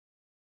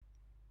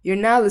You're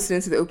now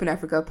listening to the Open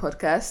Africa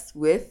podcast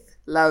with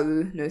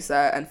Laulu,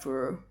 Nosa, and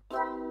Furo.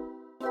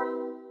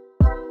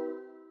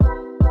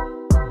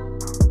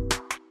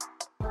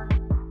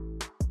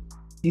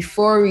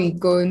 Before we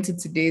go into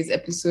today's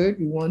episode,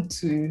 we want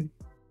to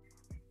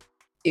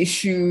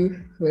issue,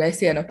 would I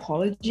say, an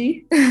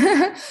apology?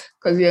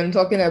 Because we are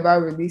talking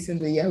about releasing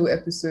the Yahoo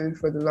episode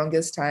for the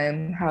longest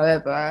time.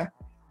 However,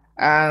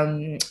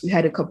 we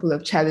had a couple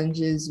of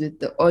challenges with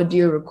the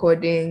audio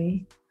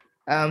recording.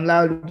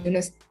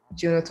 Laulu,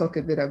 do you want to talk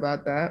a bit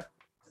about that?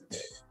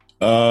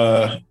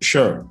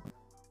 Sure.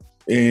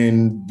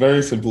 In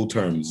very simple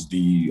terms,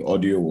 the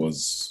audio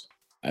was,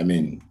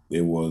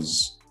 it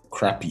was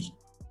crappy.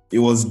 It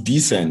was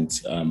decent,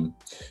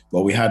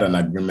 but we had an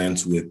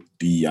agreement with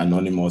the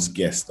anonymous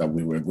guest that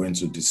we were going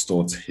to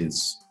distort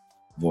his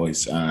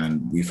voice,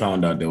 and we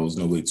found out there was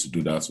no way to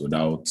do that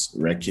without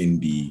wrecking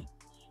the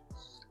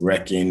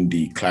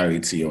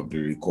clarity of the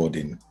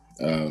recording.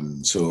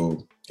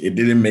 So it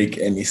didn't make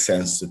any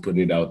sense to put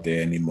it out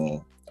there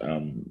anymore.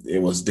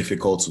 It was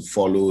difficult to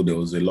follow. There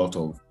was a lot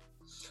of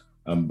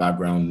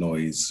background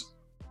noise,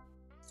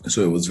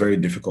 so it was very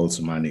difficult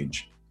to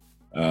manage.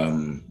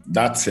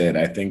 That said,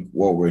 I think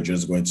what we're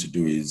just going to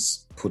do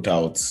is put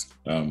out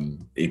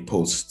a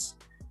post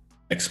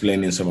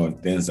explaining some of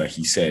the things that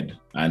he said,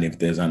 and if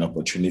there's an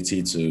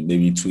opportunity to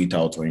maybe tweet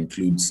out or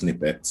include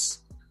snippets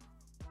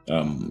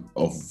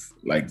of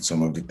like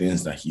some of the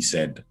things that he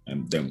said,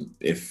 and then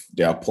if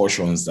there are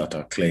portions that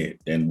are clear,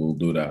 then we'll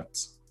do that.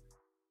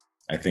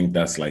 I think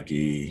that's like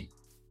a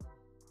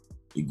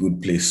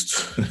good place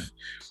to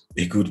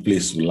a good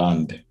place to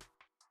land.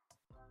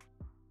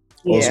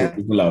 Yeah. Also,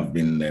 people have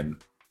been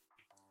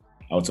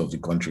out of the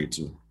country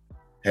too,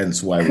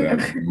 hence why we are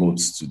remote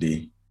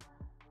today.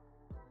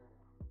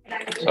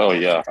 Oh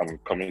yeah, I'm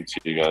coming to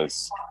you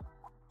guys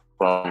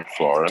from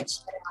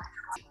Florence.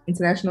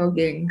 International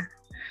gang.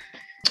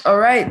 All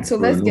right, so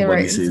let's get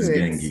right into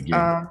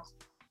it.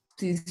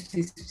 Please.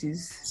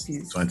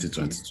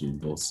 2022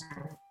 boss.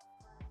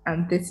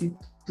 I'm 30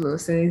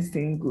 plus,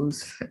 anything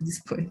goes at this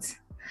point.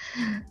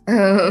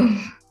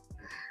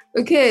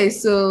 Okay,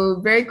 so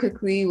very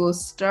quickly, we'll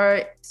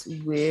start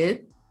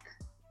with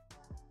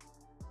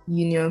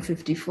Union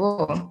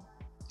 54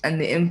 and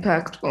the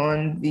impact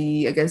on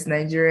the,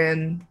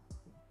 Nigerian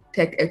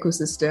tech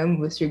ecosystem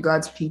with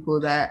regards to people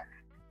that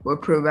were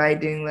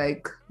providing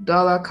like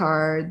dollar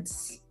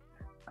cards.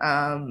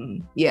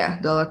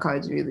 Dollar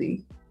cards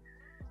really.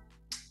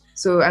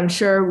 So I'm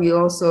sure we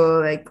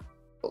also like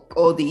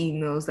all the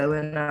emails that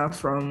went out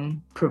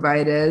from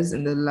providers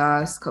in the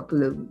last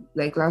couple of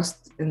went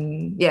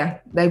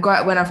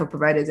out for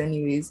providers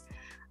anyways,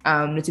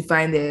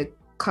 notifying their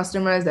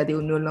customers that they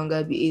will no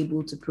longer be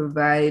able to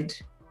provide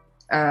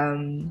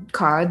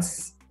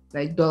cards,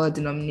 like dollar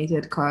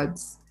denominated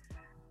cards,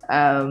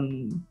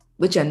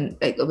 which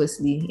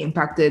obviously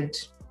impacted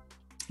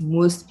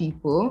most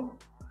people.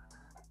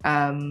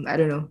 I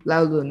don't know,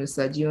 Laulu and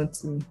Nosa, do you want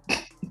to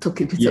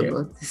talk a bit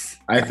about this?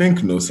 I think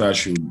Nosa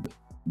should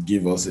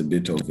give us a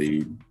bit of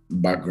a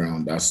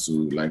background as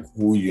to like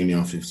who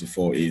Union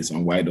 54 is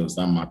and why does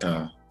that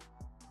matter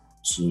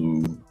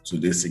to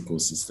this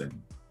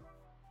ecosystem.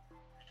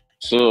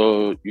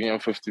 So Union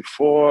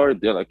 54,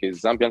 they're like a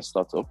Zambian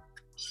startup.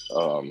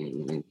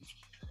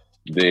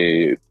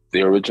 They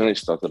originally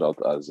started out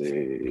as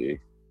a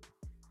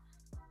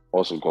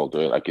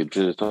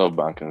digital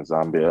bank in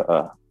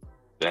Zambia.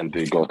 Then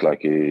they got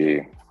like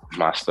a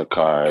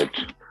MasterCard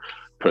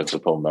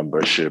principal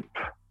membership,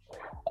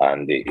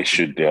 and they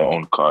issued their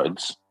own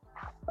cards.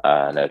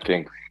 And I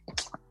think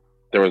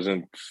there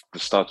wasn't the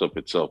startup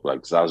itself,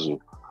 like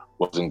Zazu,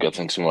 wasn't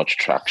getting too much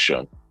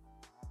traction.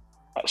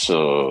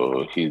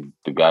 So the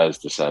guys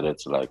decided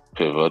to like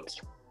pivot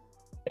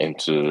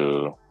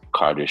into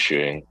card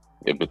issuing,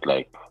 a bit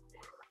like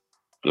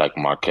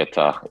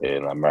Marqeta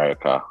in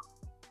America,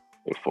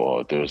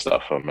 for those that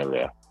are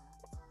familiar.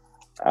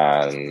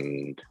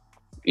 And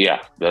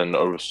then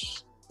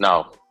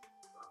now.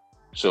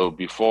 So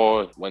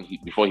before he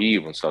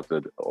even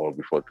started, or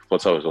before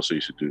Flutterwave also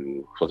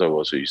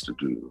used to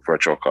do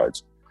virtual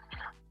cards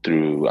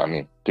through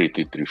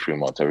 333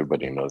 Fremont.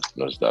 Everybody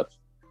knows that.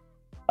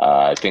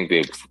 I think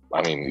it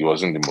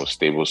wasn't the most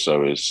stable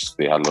service.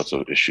 They had lots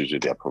of issues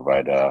with their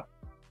provider.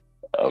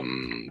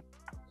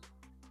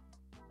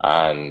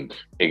 And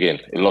again,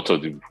 a lot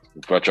of the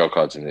virtual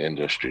cards in the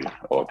industry,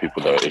 or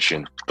people that were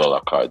issuing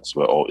dollar cards,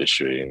 were all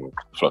issuing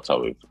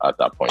Flutterwave at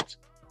that point.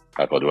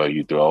 They're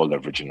all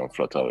leveraging on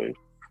Flutterwave.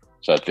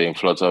 So I think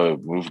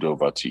Flutterwave moved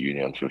over to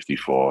Union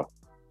 54,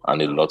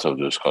 and a lot of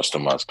those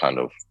customers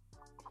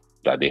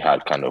that they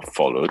had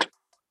followed.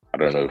 I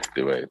don't know if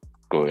they were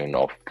going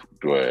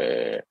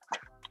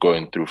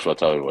through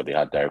Flutterwave or they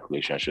had direct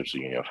relationships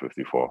with Union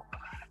 54.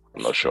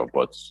 I'm not sure,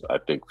 but I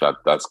think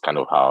that's kind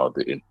of how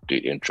the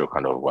intro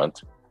kind of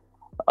went.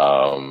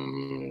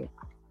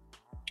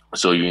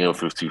 So Union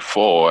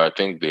 54, I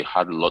think there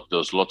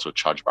was lots of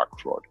chargeback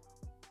fraud,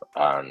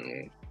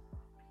 and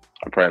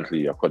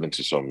apparently, according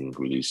to some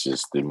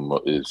releases,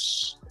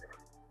 is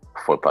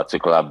for a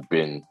particular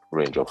bin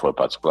range or for a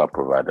particular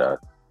provider,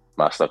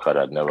 MasterCard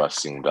had never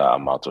seen that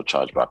amount of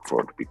chargeback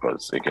fraud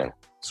because, again,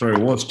 Sorry,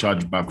 what's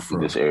chargeback in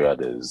fraud? this area,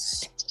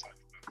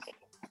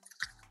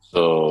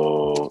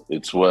 so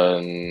it's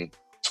when,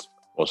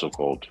 what's it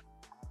called?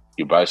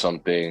 You buy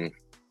something,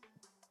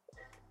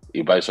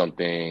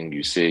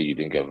 you say you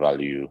didn't get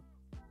value,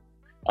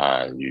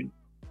 and you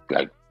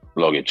like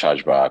log a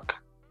chargeback,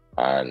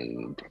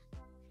 and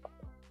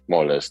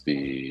more or less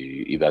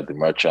either the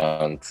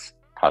merchant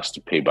has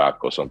to pay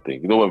back or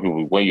something. You know,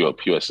 when your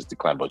POS is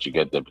declined but you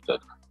get debited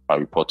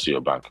and report to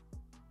your bank,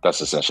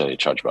 that's essentially a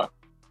chargeback.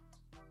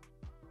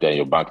 Then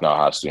your bank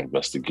now has to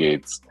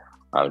investigate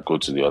and go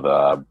to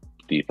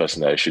the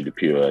person that issued the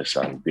POS,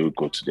 and they will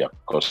go to their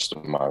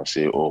customer and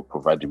say, oh,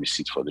 provide the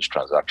receipt for this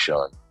transaction,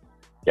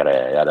 yada,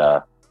 yada,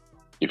 yada.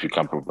 If you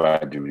can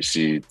provide the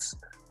receipt,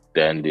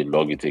 then they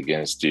log it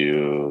against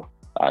you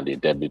and they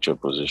debit your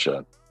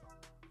position.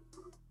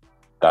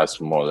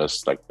 That's more or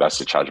less that's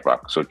a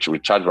chargeback. So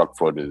with chargeback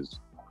fraud is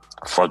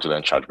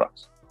fraudulent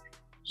chargebacks.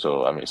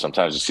 So, I mean,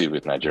 sometimes you see it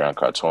with Nigerian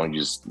cards, someone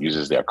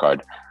uses their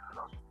card,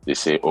 they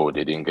say, oh,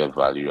 they didn't get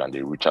value, and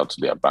they reach out to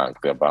their bank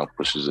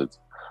pushes it.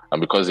 And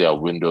because there are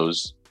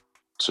windows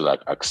to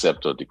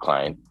accept or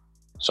decline,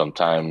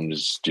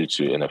 sometimes due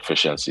to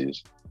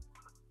inefficiencies,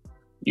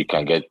 you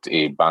can get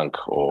a bank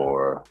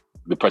or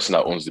the person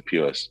that owns the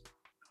POS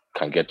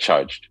can get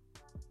charged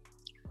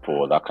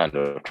for that kind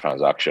of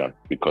transaction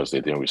because they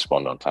didn't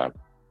respond on time.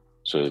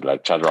 So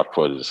chargeback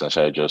fraud is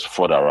essentially just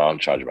fraud around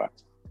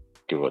chargebacks,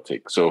 give or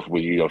take. So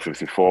with your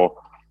 54,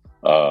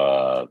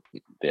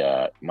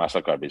 their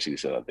MasterCard basically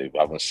said that they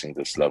haven't seen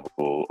this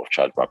level of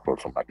chargeback fraud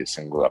from a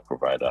singular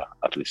provider,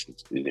 at least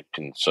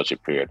in such a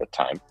period of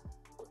time.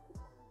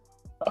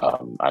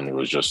 And it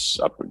was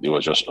just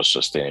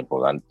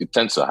unsustainable, and it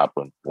tends to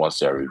happen once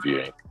they're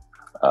reviewing.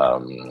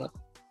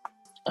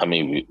 I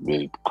mean,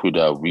 with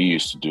Kuda, we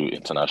used to do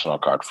international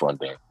card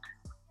funding,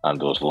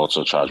 and there was lots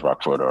of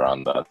chargeback fraud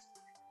around that.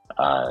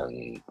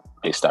 And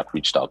Paystack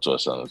reached out to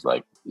us and was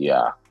like,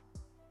 yeah,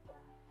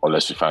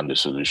 unless we find a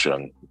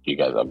solution, you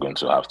guys are going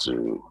to have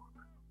to,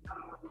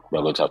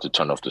 we're going to have to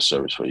turn off the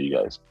service for you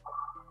guys.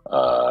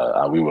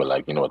 And we were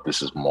like, you know what,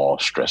 this is more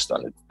stress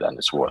than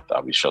it's worth,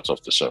 and we shut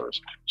off the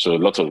service. So a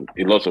lot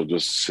of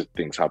those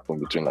things happen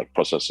between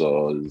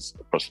processors,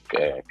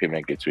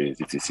 payment gateways,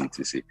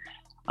 etc.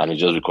 And it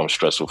just becomes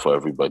stressful for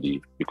everybody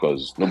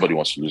because nobody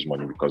wants to lose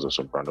money because of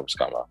some random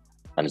scammer.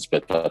 And it's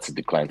better to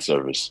decline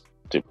service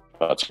to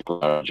a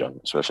particular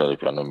region, especially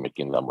if you're not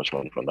making that much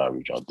money from that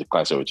region.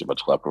 Decline service to a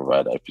particular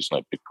provider if it's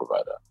not a big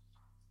provider,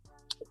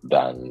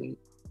 than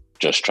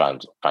just trying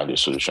to find a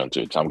solution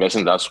to it. So I'm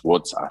guessing that's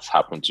what has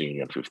happened to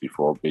Union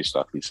 54, based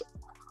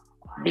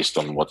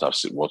on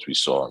what we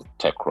saw on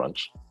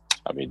TechCrunch.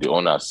 I mean, the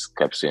owners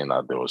kept saying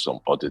that there was some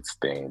audit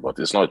thing, but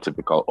it's not a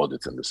typical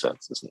audit in the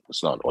sense.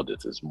 It's not an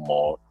audit. It's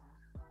more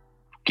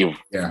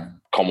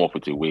come up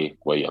with a way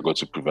where you're going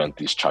to prevent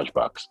these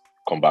chargebacks.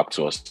 Come back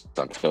to us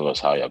and tell us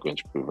how you're going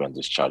to prevent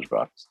these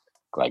chargebacks,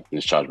 like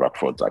these chargeback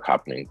frauds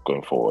happening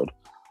going forward.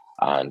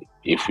 And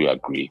if we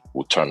agree,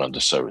 we'll turn on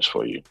the service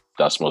for you.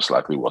 That's most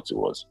likely what it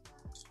was.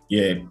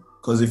 Yeah,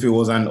 because if it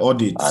was an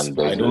audit,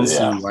 I don't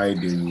see why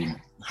they would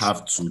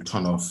have to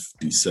turn off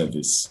the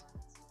service.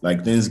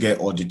 Things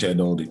get audited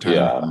all the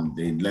time, and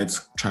they let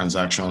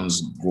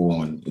transactions go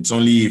on. It's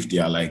only if they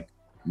are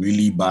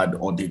really bad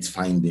audit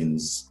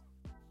findings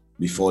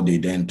before they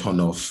then turn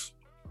off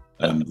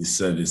the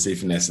service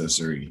if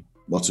necessary.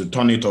 But to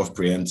turn it off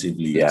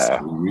preemptively, it's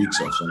a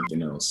reeks of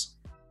something else.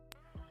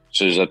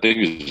 So I think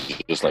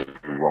it's just the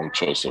wrong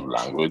choice of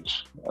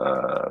language.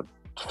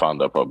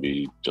 Founder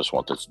probably just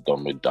wanted to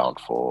dumb it down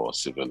for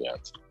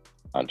civilians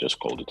and just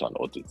called it an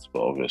audit.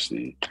 But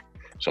obviously,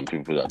 some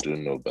people that do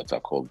know better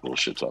call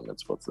bullshit on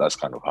it. But that's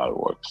kind of how it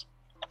works.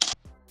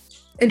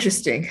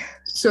 Interesting.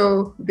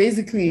 So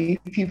basically,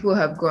 people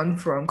have gone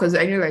from, because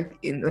I know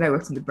when I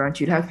worked in the branch,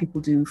 you'd have people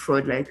do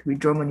fraud,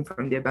 withdraw money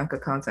from their bank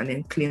accounts and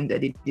then claim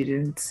that they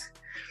didn't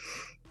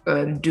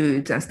do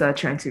it and start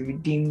trying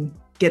to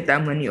get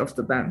that money off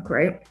the bank,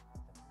 right?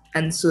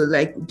 And so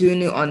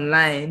doing it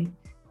online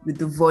with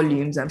the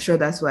volumes, I'm sure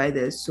that's why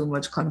there's so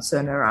much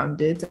concern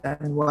around it,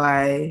 and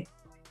why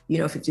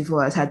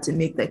 54 has had to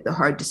make the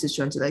hard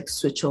decision to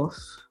switch off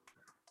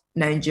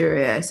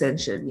Nigeria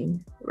essentially,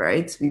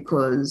 right?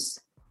 Because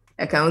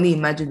I can only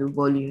imagine the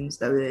volumes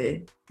that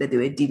they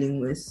were dealing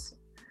with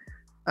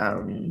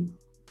on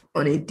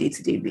a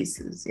day-to-day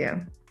basis.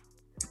 Yeah.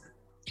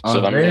 So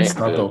that means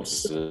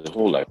startups. The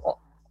whole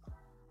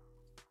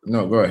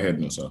No, go ahead,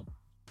 Musa.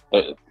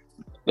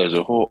 There's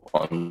a whole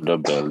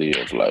underbelly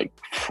of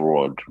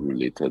fraud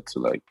related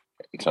to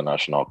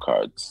international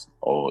cards,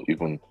 or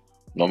even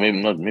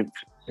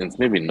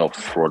maybe not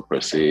fraud per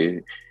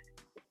se,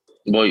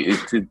 but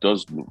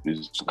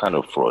it's kind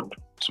of fraud,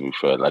 to be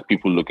fair.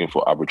 People looking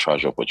for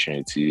arbitrage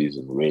opportunities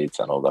and rates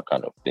and all that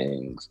kind of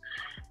things,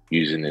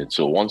 using it.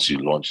 So once you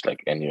launch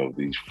any of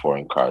these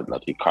foreign cards,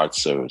 a card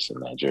service in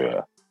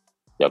Nigeria,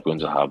 you're going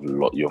to have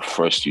your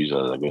first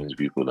users are going to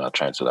be people that are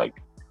trying to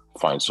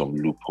find some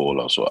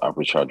loophole or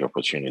arbitrage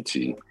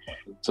opportunity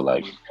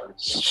to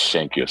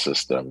shank your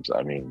systems.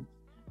 I mean,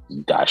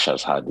 Dash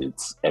has had it,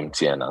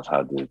 MTN has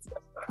had it.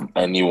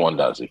 Anyone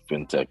that's a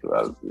fintech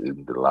has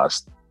in the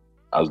last,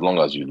 as long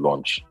as you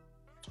launch,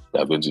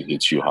 they're going to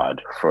hit you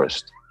hard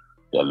first.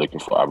 They're looking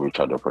for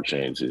arbitrage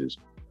opportunities.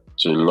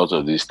 So a lot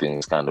of these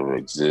things kind of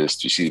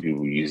exist. You see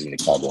people using the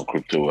card on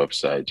crypto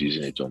websites,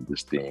 using it on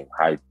this thing,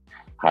 high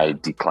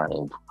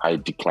decline,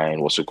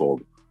 what's it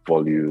called?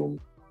 Volume.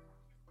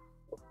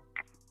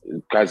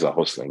 Guys are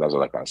hustling, that's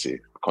all I can say.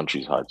 The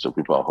country's hard, so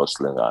people are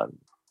hustling, and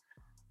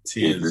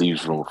it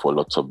leaves room for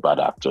lots of bad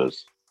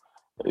actors.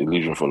 I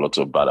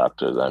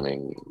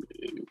mean,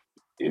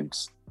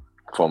 it's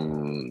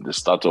from the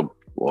startup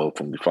or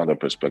from the founder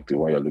perspective,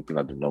 when you're looking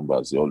at the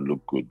numbers, they all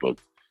look good, but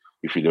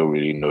if you don't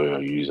really know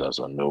your users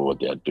or know what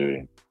they're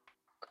doing,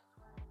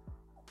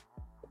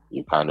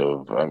 you kind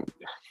of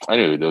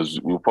anyway.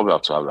 We'll probably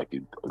have to have like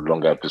a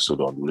longer episode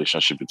on the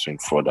relationship between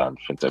fraud and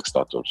fintech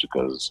startups,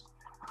 because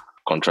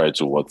contrary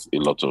to what a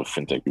lot of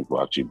fintech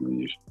people actually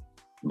believe,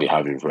 they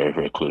have a very,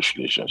 very close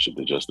relationship.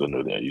 They just don't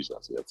know their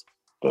users yet.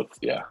 But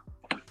yeah.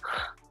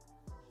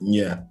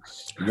 Yeah,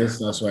 I guess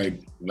that's why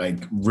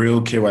like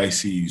real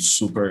KYC is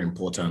super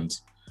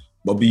important.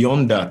 But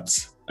beyond that,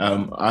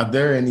 are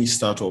there any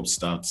startups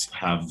that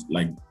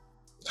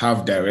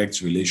have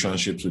direct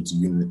relationships with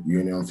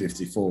Union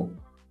 54?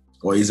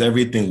 Or is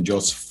everything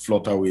just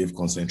Flutterwave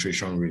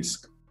concentration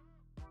risk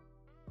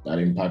that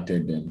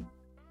impacted them?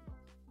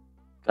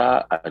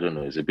 I don't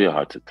know. It's a bit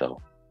hard to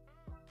tell.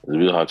 It's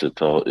really hard to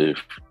tell if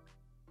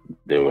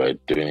they were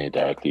doing it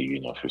directly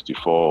Union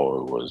 54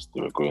 or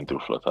they were going through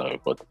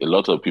Flutterwave. But a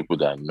lot of people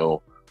that I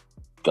know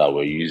that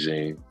were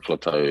using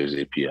Flutterwave's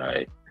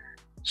API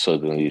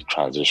suddenly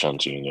transitioned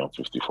to Union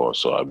 54.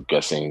 So I'm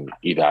guessing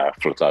either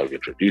Flutterwave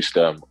introduced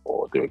them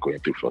or they were going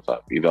through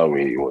Flutterwave. Either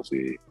way, it was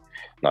a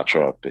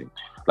natural thing.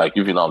 Like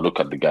if you now look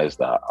at the guys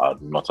that are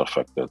not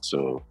affected,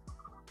 so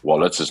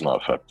Wallets is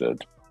not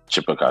affected,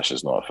 Chipper Cash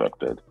is not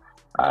affected,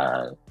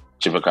 and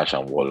Chipper Cash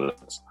and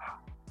Wallets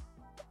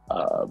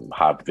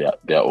have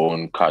their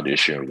own card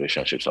issuing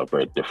relationships are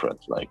very different.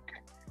 Like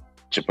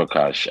Chipper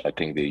Cash, I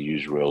think they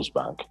use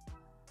Railsbank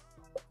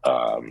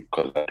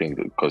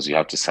because you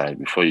have to sign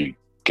before you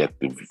get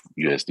the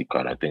USD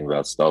card. I think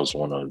that was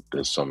one of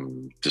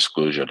some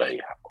disclosure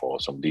or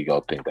some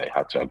legal thing that you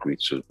had to agree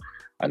to,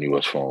 and it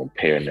was from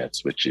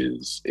PayerNet, which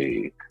is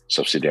a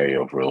subsidiary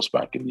of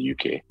Railsbank in the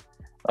UK.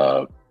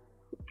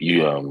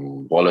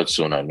 Wallet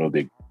Zone, I know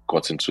they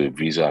got into a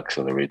Visa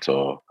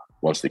accelerator.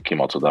 Once they came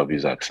out of that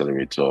Visa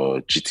accelerator,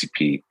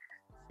 GTP,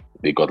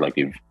 they got like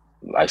a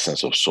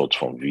license of sorts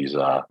from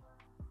Visa.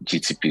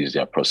 GTP is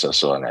their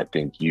processor, and I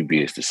think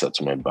UBA is the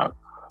settlement bank.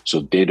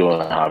 So they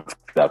don't have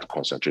that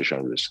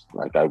concentration risk.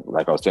 Like I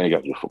was telling you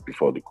guys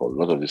before the call, a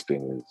lot of this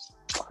thing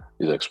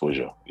is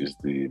exposure. Is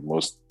the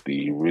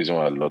reason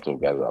why a lot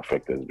of guys are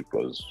affected is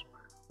because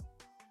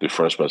the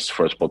first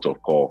port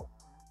of call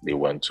they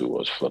went to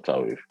was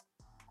Flutterwave,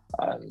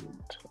 and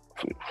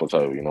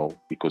Flutterwave,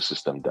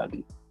 ecosystem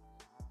daddy,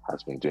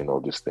 has been doing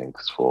all these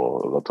things for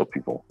a lot of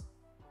people.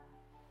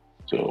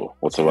 So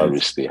whatever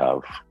risk they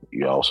have,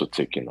 you are also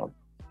taking on.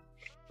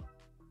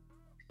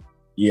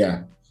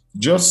 Yeah,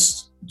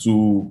 just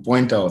to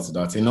point out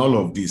that in all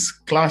of this,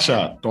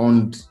 Clasher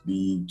turned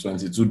the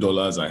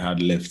 $22 I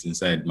had left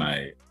inside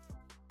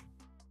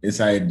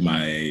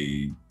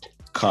my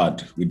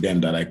card with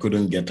them that I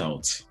couldn't get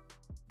out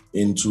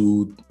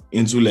into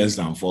less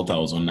than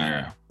 4,000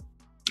 naira.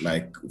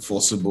 Like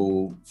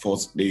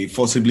they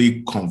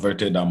forcibly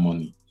converted that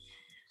money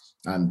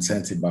and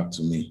sent it back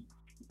to me.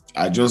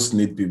 I just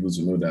need people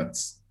to know that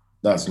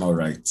that's not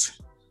right,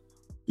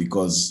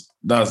 because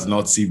that's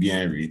not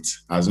CBN rate,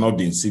 has not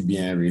been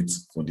CBN rate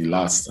for the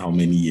last how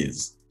many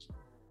years.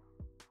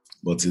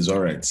 But it's all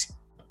right.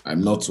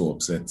 I'm not too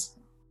upset.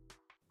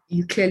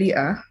 You clearly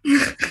are.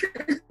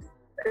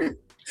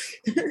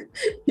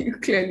 You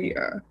clearly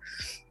are.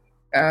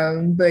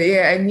 But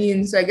yeah, I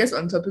mean, so I guess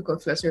on topic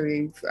of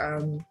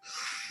Flutterwave,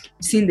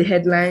 seen the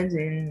headlines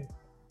in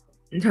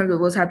terms of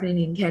what's happening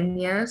in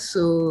Kenya.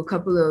 So a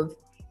couple of,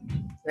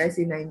 let's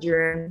say,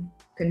 Nigerian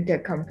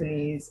fintech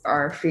companies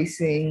are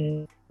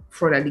facing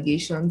fraud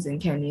allegations in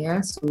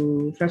Kenya. So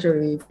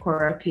Flutterwave,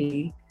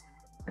 KoraPay,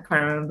 I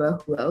can't remember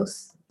who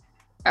else.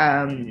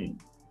 And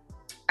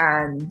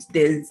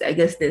there's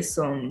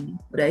some,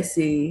 there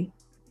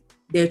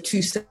are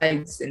two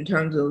sides in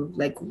terms of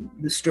like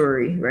the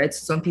story, right?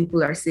 So some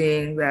people are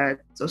saying that,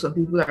 so some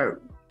people are,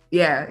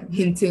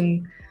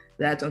 hinting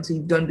that until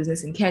you've done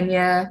business in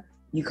Kenya,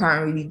 you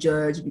can't really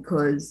judge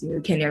because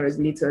Kenya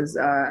regulators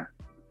are,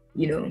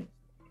 a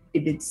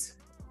bit,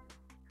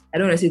 I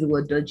don't want to say the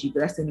word dodgy,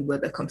 but that's the only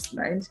word that comes to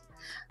mind.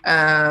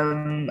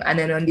 And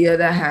then on the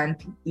other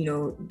hand,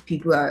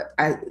 people are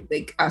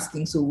like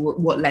asking, so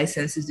what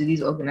licenses do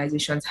these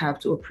organizations have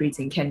to operate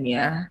in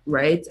Kenya,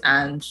 right?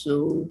 And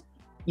so,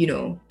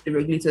 the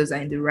regulators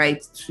are in the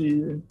right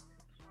to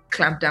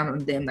clamp down on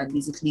them and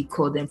basically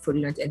call them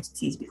fraudulent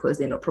entities because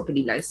they're not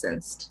properly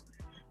licensed.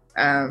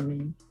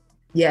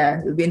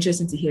 It would be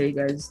interesting to hear you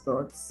guys'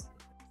 thoughts.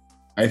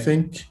 I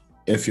think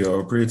if you're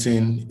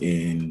operating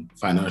in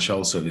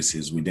financial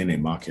services within a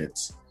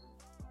market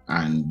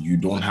and you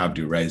don't have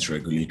the right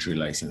regulatory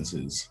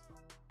licenses,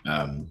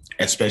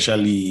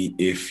 especially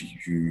if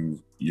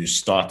you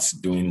start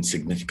doing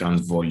significant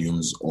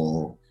volumes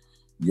or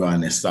you're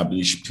an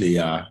established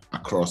player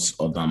across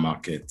other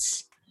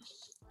markets,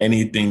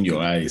 anything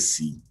your eyes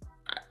see,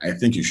 I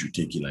think you should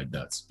take it like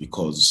that,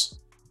 because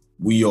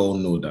we all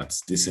know that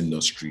this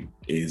industry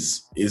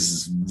is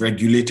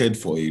regulated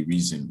for a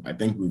reason. I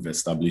think we've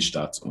established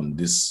that on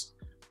this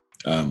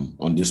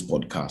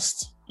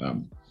podcast.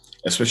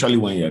 Especially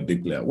when you're a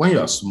big player. When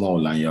you're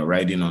small and you're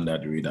riding under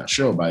the radar,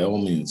 sure, by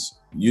all means,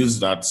 use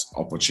that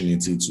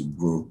opportunity to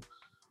grow,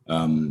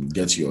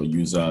 get your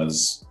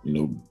users,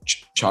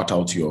 chart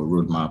out your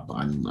roadmap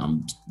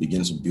and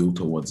begin to build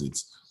towards it.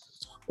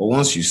 But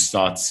once you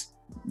start,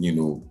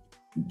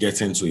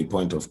 getting to a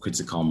point of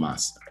critical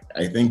mass,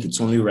 I think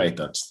it's only right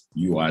that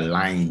you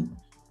align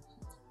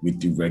with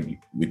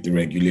the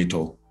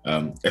regulator,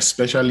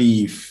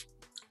 especially if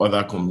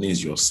other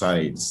companies your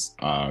size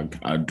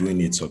are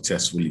doing it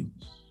successfully.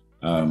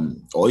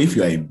 Or if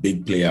you are a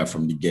big player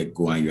from the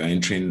get-go and you're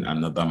entering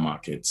another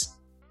market,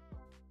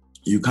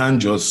 you can't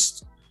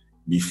just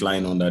be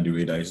flying under the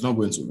radar. It's not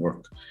going to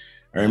work.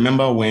 I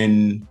remember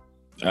when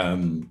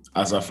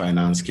Aza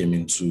Finance came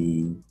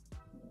into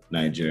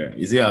Nigeria.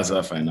 Is it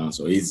Aza Finance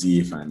or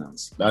AZA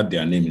Finance? That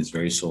their name is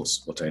very sus,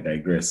 but I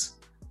digress.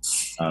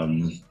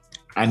 And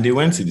they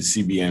went to the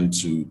CBN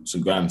to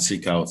go and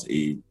seek out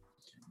a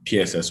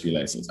PSSP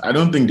license. I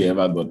don't think they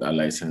ever got that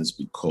license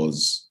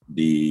because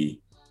maybe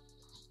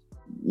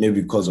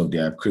because of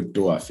their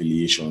crypto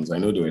affiliations. I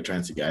know they were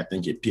trying to get, I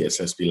think a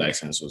PSSP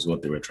license was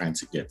what they were trying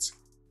to get.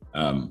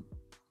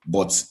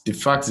 But the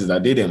fact is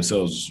that they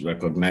themselves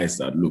recognize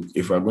that, look,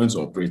 if we're going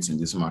to operate in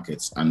this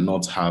market and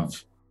not have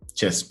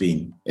chest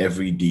pain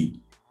every day,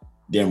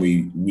 then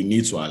we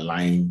need to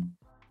align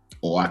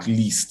or at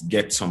least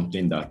get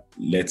something that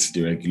lets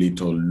the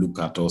regulator look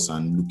at us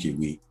and look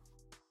away.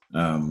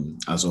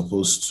 As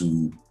opposed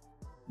to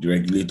the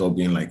regulator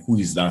being like, who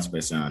is that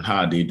person and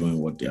how are they doing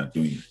what they are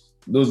doing?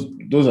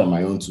 Those are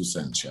my own 2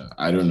 cents. Yeah.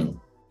 I don't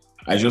know.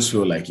 I just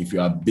feel like if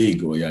you are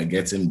big or you are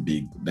getting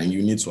big, then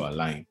you need to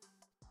align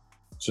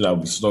so that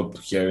we stop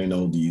hearing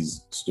all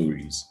these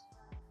stories.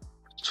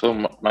 So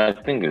my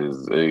thing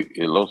is,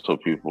 a lot of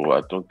people,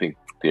 I don't think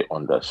they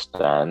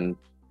understand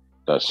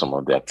that some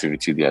of the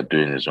activity they are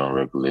doing is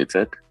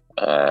unregulated.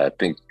 I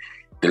think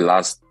the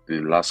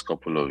last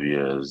couple of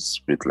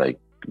years with like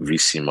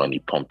VC money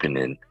pumping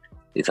in,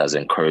 it has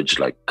encouraged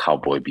like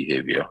cowboy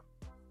behavior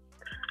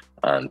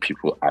and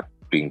people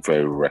being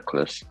very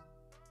reckless.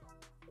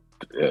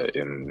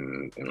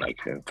 In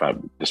fact,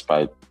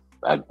 despite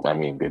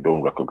they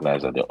don't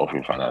recognize that they're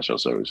offering financial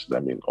services.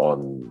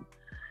 On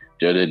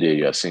the other day,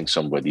 you're seeing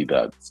somebody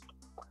that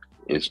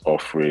is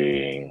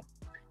offering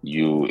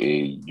you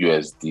a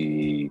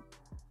USD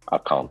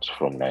account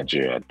from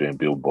Nigeria, doing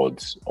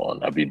billboards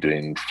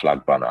doing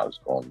flag banners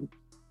on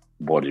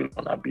body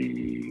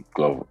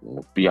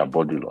loan, be a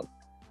body loan.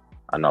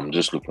 And I'm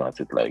just looking at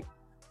it like,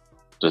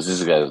 does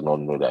this guy not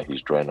know that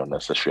he's drawing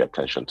unnecessary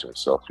attention to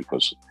himself?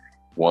 Because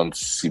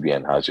once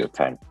CBN has your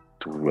time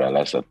to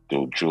realize that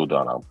they'll drill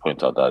down and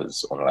point out that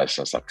it's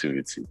unlicensed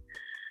activity,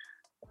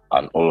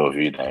 and all of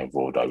you that are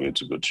involved are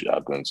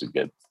going to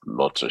get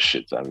lots of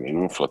shit.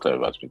 Even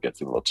Flutterwave has been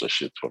getting lots of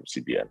shit from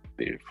CBN.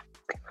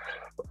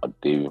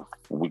 They've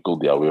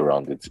wiggled their way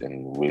around it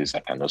in ways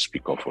I cannot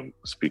speak of on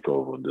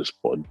this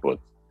pod, but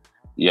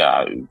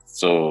yeah,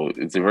 so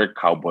it's a very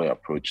cowboy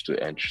approach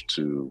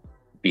to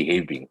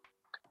behaving.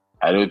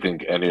 I don't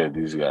think any of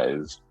these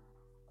guys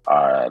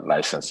are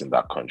licensed in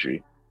that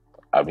country.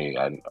 I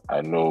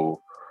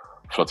know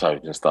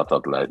Flutterwave didn't start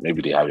out like,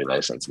 maybe they have a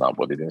license now,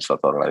 but they didn't start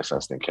out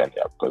licensed in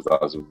Kenya because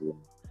that was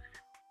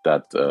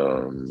that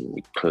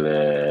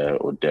Claire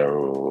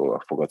Odero, I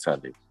forgot her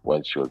name,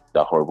 when she was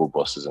that horrible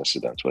buses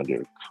incident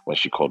when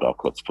she called out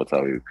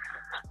Flutterwave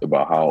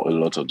about how a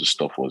lot of the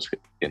stuff was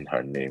in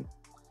her name.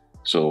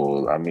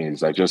 So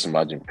it's like, just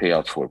imagine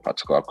payout for a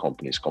particular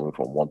company is coming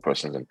from one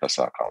person's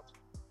M-Pesa account.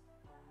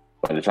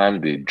 By the time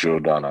they drill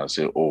down and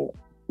say, oh,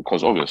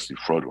 because obviously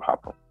fraud will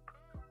happen.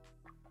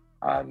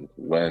 And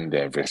when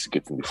they're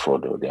investigating the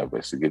fraud or they're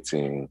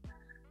investigating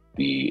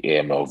the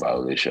AML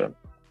violation,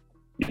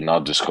 you now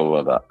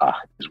discover that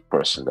this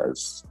person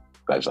that's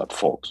at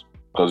fault.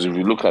 Because if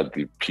you look at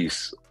the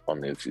piece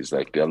on it, it's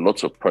like there are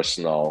lots of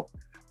personal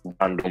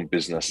random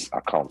business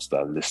accounts that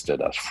are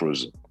listed as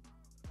frozen.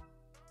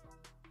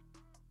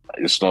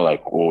 It's not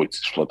like,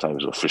 it's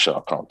Flutterwave's official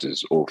account.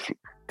 It's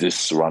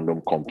this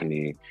random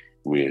company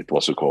with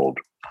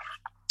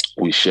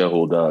with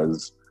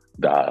shareholders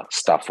that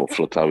staff of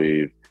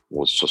Flutterwave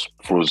was just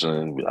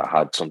frozen. I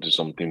had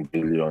something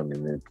billion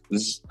in it.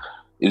 This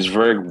is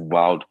very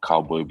wild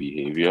cowboy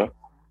behavior.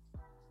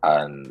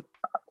 And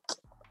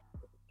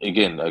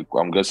again,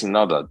 I'm guessing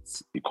now that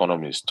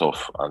economy is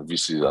tough and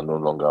VCs are no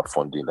longer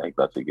funding like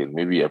that again,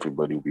 maybe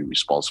everybody will be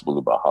responsible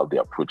about how they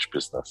approach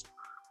business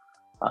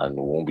and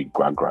it won't be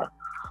gra-gra.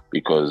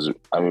 Because,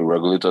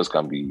 regulators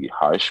can be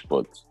harsh,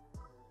 but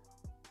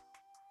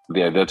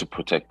they are there to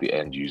protect the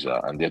end user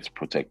and there to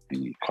protect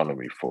the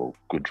economy for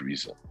good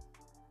reason.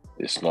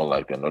 It's not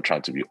like they're not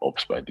trying to be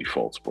ops by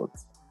default, but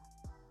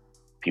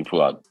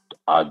people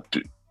are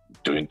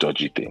doing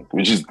dodgy things,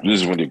 which is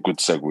this is really a good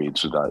segue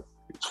into that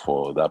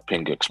for that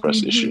Ping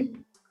Express issue,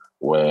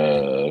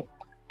 where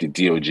the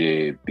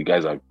DOJ, the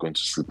guys are going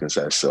to sleep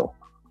inside a cell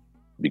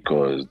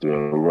because they're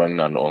running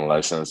an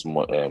unlicensed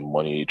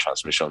money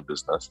transmission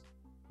business,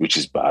 which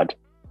is bad.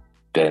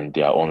 Then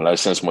their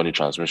unlicensed money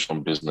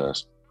transmission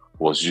business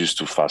was used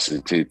to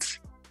facilitate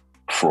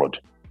fraud.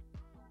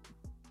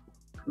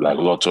 Like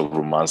lots of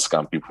romance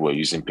scam people were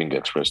using Ping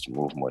Express to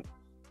move money.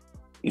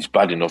 It's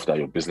bad enough that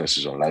your business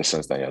is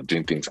unlicensed and you're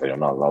doing things that you're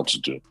not allowed to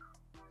do.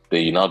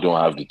 Then you now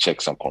don't have the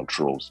checks and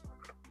controls.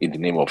 In the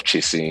name of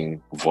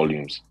chasing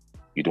volumes,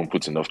 you don't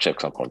put enough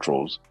checks and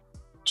controls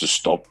to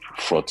stop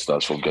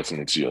fraudsters from getting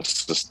into your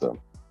system.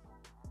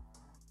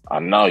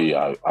 And now,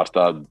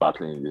 after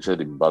battling, they said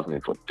they've been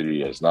battling for 3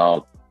 years.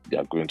 Now they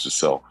are going to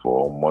sell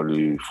for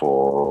money,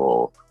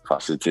 for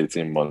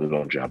facilitating money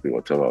laundering,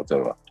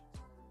 whatever.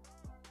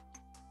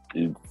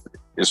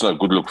 It's not a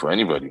good look for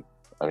anybody.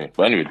 I mean,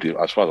 but anyway,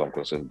 as far as I'm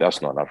concerned,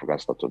 that's not an African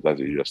startup.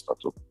 That's a US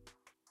startup.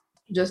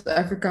 Just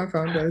African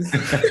founders.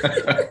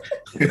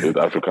 With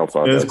African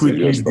founders. Let's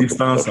quickly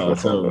distance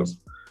ourselves.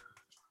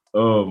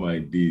 Oh my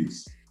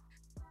days.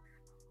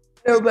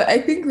 No, but I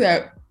think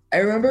that I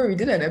remember we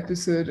did an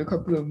episode a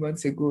couple of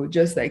months ago,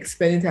 just like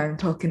spending time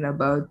talking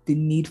about the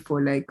need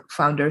for like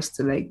founders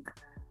to like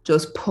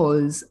just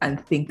pause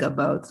and think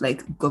about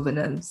like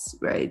governance,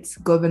 right?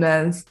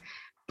 Governance,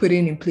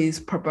 putting in place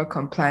proper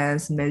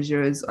compliance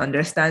measures,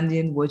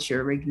 understanding what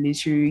your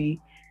regulatory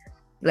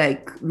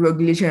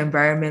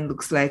environment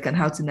looks like and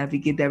how to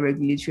navigate that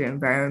regulatory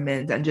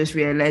environment, and just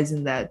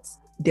realizing that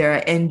there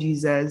are end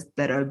users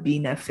that are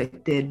being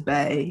affected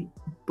by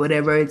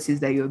whatever it is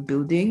that you're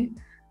building.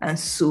 And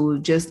so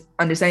just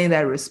understanding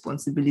that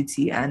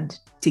responsibility and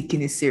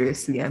taking it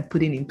seriously and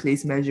putting in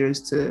place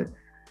measures to,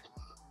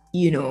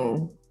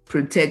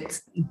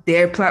 protect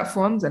their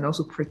platforms and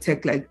also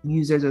protect like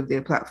users of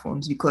their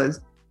platforms.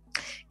 Because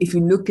if you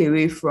look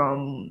away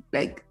from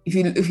like, if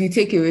you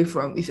take away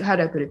from, how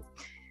do I put it?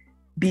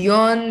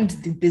 Beyond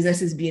the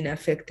businesses being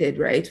affected,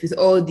 right? With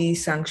all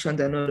these sanctions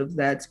and all of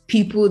that,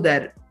 people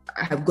that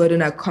have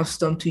gotten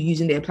accustomed to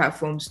using their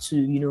platforms to,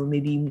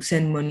 maybe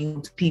send money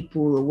to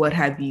people or what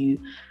have you,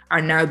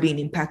 are now being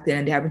impacted,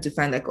 and they're having to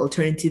find like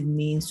alternative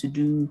means to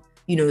do,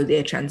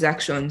 their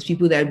transactions.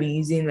 People that have been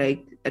using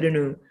like, I don't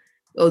know,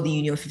 all the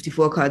Union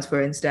 54 cards,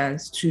 for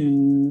instance,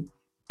 to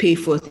pay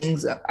for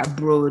things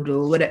abroad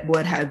or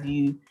what have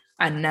you,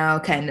 are now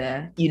kind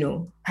of,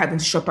 having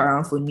to shop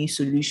around for new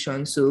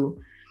solutions. So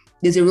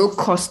there's a real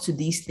cost to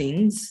these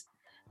things.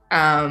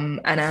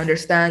 And I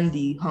understand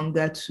the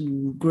hunger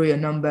to grow your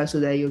number so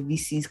that your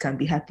VCs can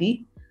be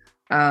happy.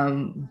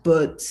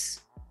 But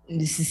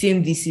it's the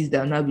same VCs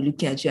that will now be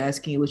looking at you,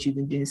 asking you what you've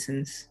been doing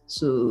since.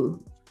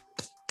 So,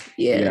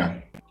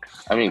 yeah.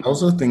 I mean, I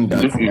also think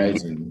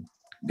that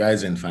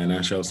guys in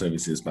financial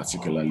services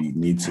particularly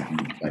need to be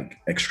like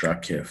extra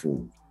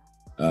careful.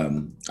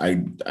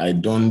 I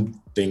don't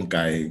think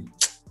I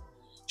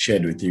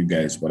shared with you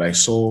guys, but I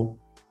saw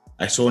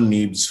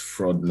NIBS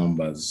fraud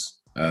numbers.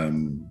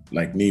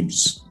 Like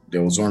NIBS,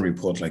 there was one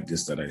report like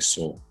this that I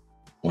saw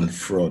on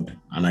fraud,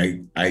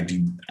 and I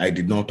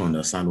did not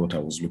understand what I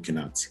was looking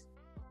at.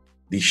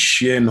 The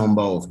sheer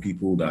number of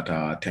people that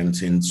are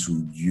attempting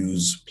to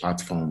use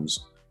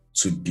platforms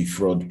to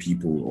defraud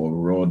people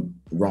or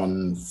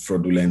run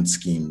fraudulent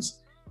schemes,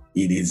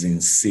 it is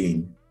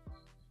insane.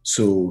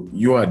 So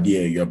you are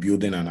there, you're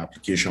building an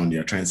application,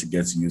 you're trying to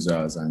get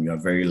users, and you're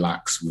very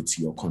lax with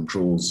your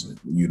controls.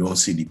 You don't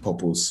see the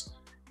purpose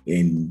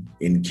in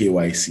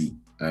KYC.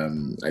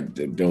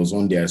 There was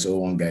one day I saw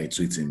one guy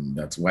tweeting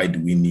that, why do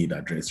we need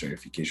address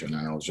verification?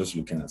 And I was just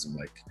looking at him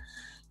like,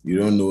 you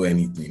don't know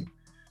anything.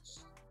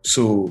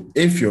 So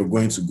if you're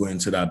going to go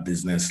into that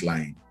business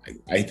line,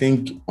 I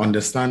think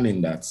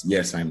understanding that,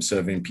 yes, I'm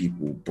serving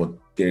people, but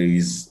there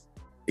is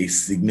a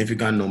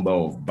significant number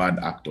of bad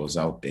actors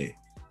out there,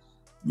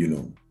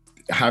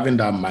 having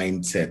that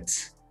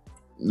mindset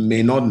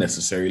may not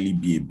necessarily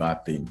be a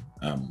bad thing.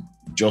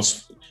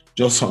 Just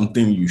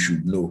something you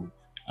should know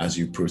as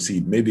you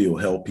proceed. Maybe it'll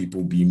help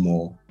people be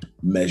more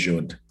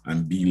measured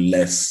and be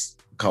less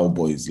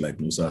cowboys, like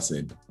Musa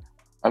said.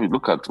 I mean,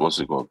 look at what's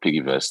it called,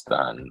 Piggyvest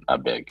and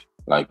Abeg.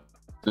 Like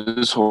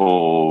this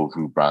whole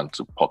rebrand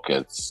to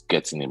Pockets,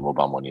 getting a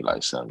mobile money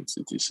license,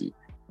 etc.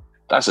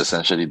 That's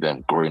essentially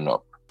them growing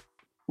up,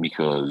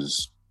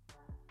 because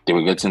they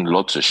were getting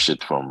lots of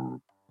shit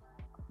from,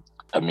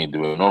 they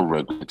were not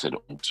regulated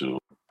onto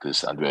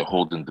this, and they were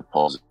holding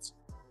deposits.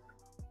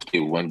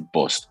 It went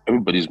bust.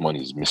 Everybody's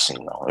money is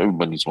missing now.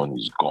 Everybody's money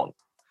is gone.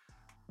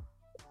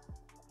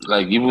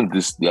 Like even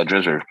the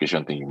address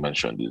verification thing you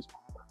mentioned is,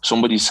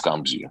 somebody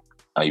scams you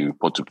and you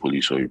report to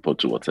police or you report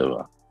to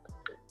whatever.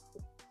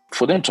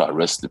 For them to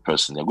arrest the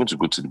person, they're going to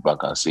go to the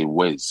bank and say,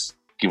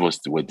 give us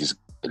where this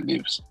guy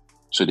lives,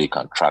 so they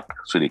can track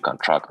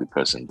the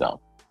person down.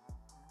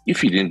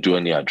 If you didn't do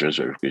any address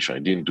verification,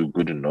 you didn't do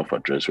good enough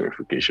address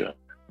verification,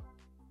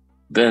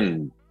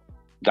 then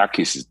that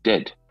case is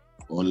dead.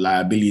 or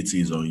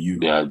liability is on you.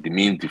 Yeah, the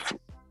main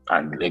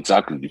and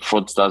exactly, the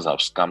fraudsters have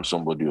scammed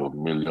somebody of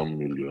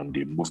million.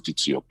 They moved it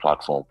to your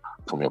platform.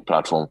 From your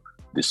platform,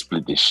 they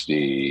split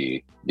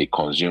they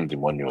consume the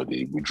money or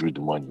they withdrew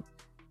the money.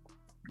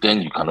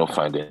 Then you cannot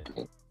find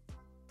anything.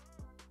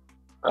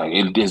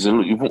 There's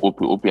even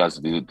OP has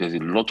there's a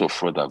lot of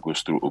fraud that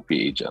goes through OP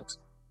agents.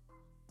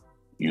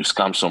 You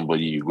scam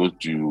somebody, you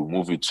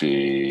move it to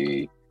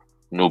a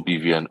no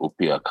BVN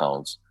OP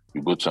account.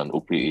 You go to an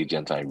OP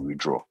agent and you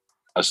withdraw.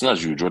 As soon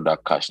as you withdraw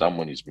that cash, that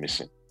money is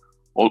missing.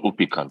 All OP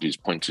can do is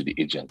point to the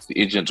agent. The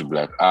agent will be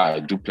like, I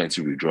do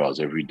plenty withdrawals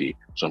every day.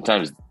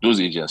 Sometimes those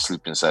agents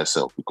sleep inside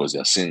cell because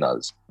they're seen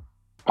as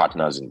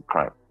partners in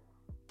crime,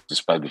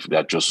 despite if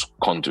they're just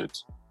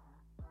conduits.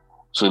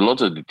 So a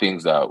lot of the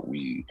things that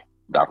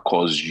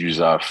cause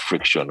user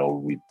friction or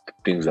with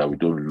things that we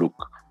don't look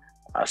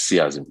and see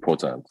as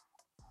important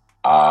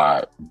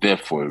are there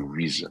for a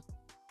reason.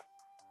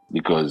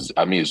 Because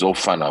it's all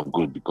fun and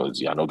good because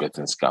you're not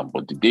getting scammed,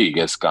 but the day you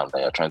get scammed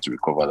and you're trying to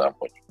recover that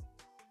money,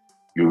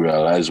 you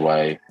realize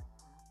why,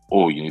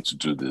 you need to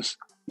do this.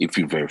 If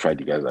you verify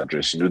the guy's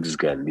address, this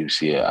guy lives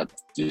here at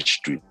this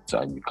street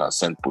and you can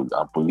send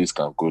police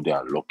can go there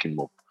and lock him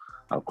up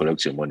and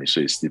collect your money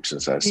so he sleeps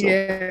inside cell.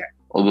 Yeah.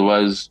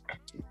 Otherwise,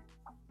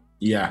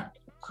 yeah.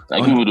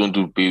 People don't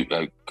do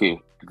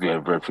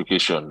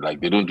verification, like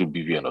they don't do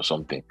BVN or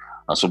something.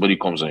 And somebody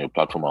comes on your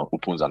platform and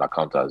opens an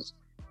account as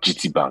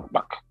GT Bank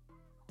back.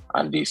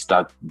 And they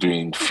start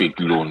doing fake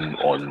loan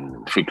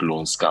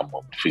scam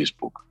on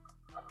Facebook.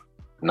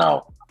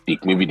 Now,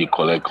 maybe they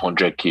collect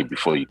 100K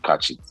before you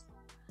catch it.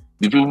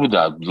 The people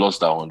that lost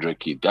that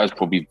 100K, that's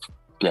probably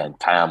their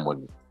entire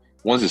money.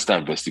 Once they start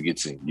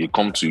investigating, they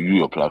come to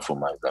your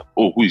platform and it's like,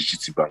 who is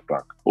GT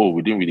Bank?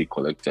 We didn't really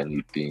collect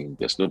anything.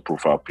 There's no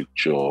profile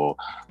picture.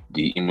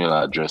 The email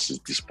address is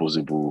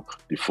disposable.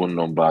 The phone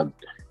number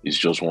is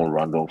just one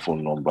random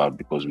phone number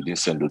because we didn't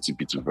send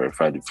OTP to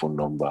verify the phone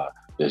number.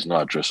 There's no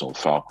address on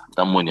file.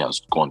 That money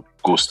has gone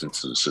ghost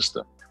into the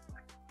system.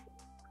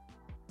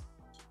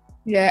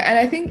 Yeah, and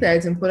I think that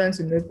it's important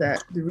to note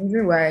that the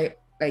reason why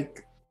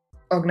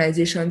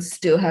organizations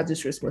still have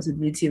this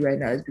responsibility right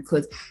now is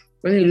because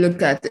when you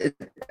look at it,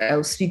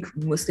 I'll speak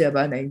mostly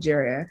about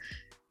Nigeria.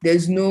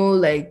 There's no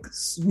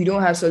we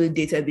don't have solid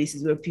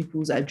databases where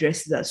people's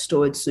addresses are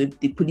stored. So if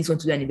the police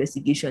want to do an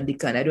investigation, they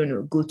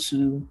can, go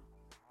to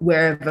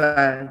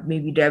wherever,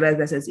 maybe driver's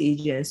license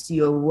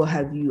agency or what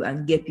have you,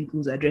 and get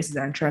people's addresses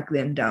and track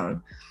them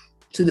down.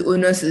 So the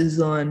onus is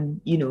on,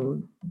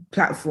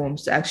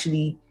 platforms to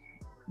actually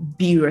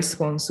be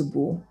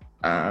responsible.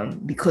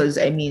 Because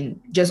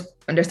just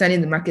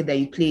understanding the market that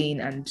you play in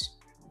and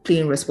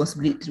playing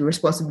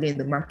responsibly in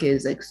the market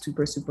is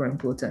super, super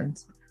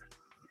important.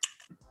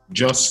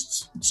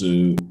 Just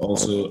to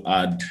also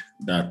add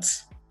that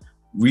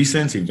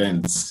recent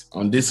events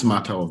on this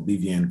matter of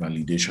BVN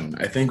validation,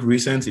 I think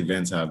recent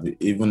events have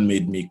even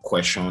made me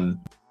question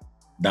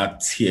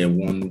that tier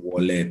 1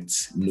 wallet,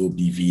 no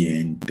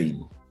BVN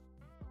thing.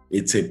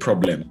 It's a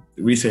problem.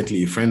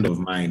 Recently, a friend of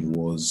mine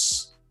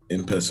was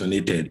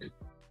impersonated.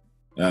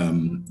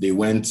 They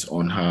went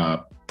on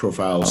her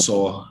profile,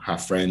 saw her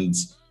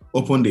friends,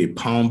 opened a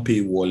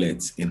PalmPay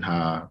wallet in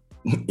her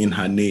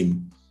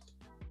name,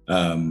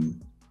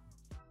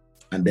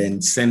 and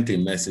then sent a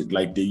message.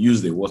 They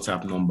used a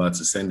WhatsApp number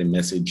to send a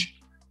message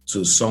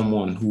to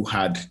someone who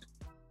had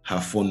her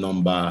phone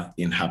number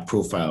in her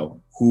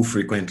profile, who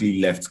frequently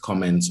left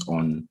comments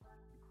on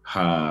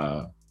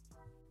her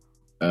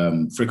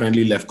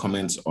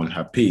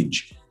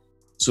page.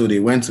 So they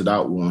went to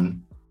that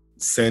one,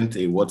 sent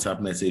a WhatsApp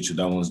message to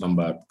that one's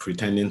number,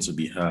 pretending to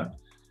be her,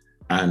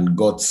 and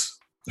got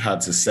her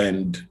to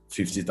send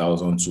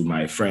 50,000 to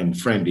my friend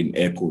in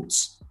air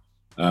quotes.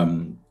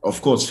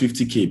 Of course,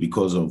 50K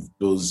because of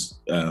those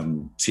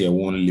tier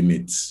 1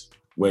 limits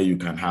where you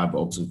can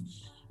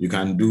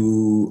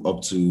do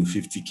up to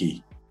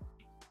 50K.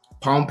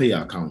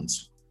 PalmPay account,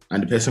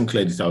 and the person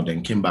cleared it out,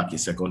 then came back a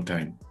second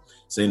time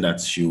saying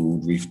that she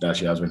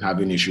has been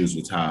having issues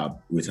with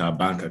her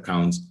bank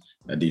account,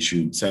 that they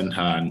should send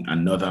her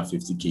another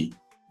 50K.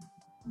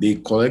 They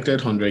collected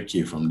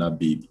 100K from that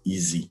babe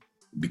easy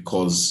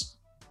because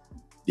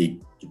the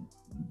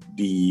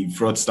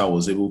fraudster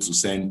was able to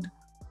send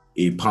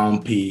a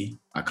PalmPay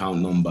account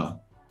number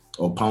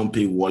or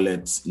PalmPay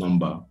wallet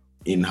number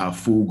in her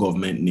full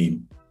government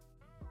name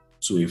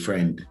to a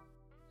friend.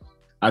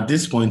 At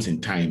this point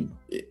in time,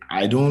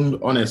 I don't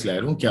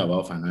care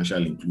about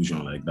financial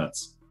inclusion like that.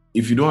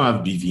 If you don't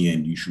have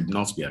BVN, you should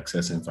not be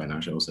accessing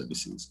financial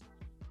services,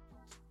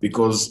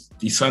 because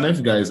the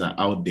SANEF guys are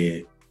out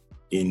there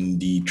in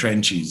the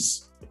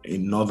trenches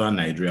in northern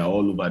Nigeria,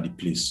 all over the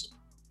place,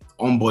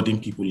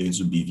 onboarding people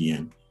into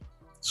BVN.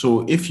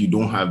 So if you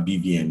don't have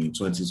BVN in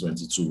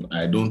 2022,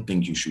 I don't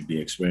think you should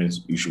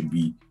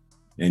be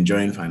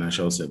enjoying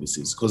financial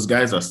services, because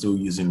guys are still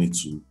using it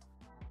to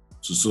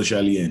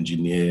socially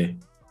engineer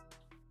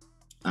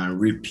and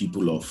rip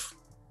people off.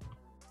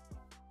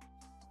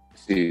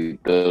 See,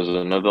 there's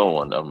another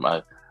one.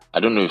 I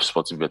don't know if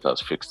Sportybet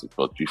has fixed it,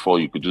 but before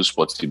you could do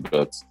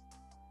Sportybet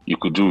you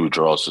could do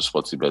withdrawals to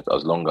Sportybet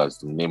as long as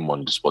the name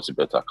on the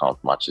Sportybet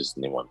account matches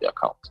the name on the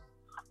account.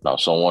 Now,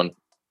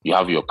 you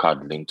have your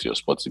card linked to your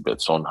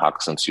Sportybet, someone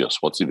hacks into your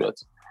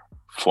Sportybet,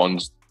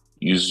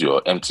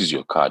 empties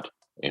your card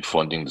in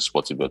funding the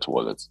Sportybet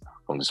wallet.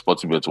 From the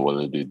Sportybet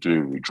wallet, they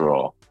do a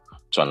withdrawal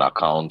to an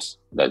account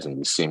that's in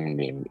the same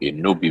name, a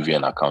no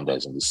BVN account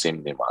that's in the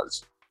same name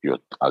as your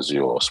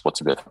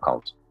Sportybet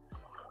account.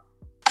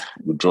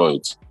 Withdraw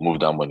it, move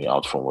that money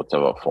out from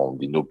whatever form,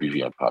 the no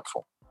BVN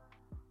platform.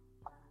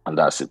 And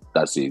that's it.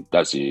 That's a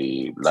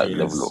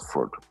level of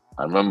fraud.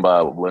 I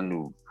remember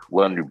when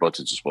we brought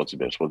it to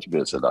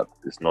Sportybet said that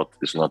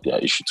it's not their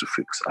issue to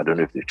fix. I don't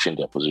know if they've changed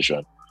their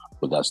position,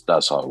 but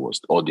that's how it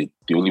was. Or the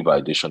only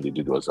validation they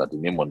did was that the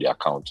name on the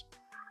account,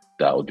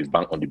 on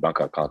the bank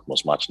account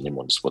must match the name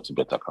on the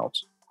Sportybet account.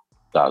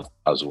 That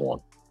as one.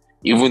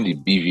 Even the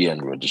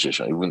BVN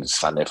registration, even the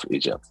SANEF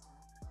agent,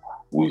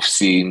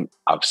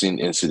 I've seen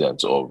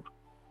incidents of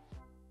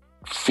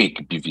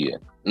fake BVN,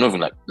 not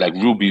even like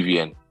real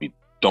BVN with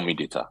dummy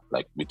data,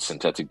 like with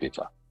synthetic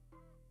data.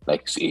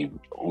 Like we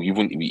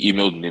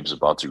emailed Nibs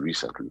about it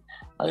recently,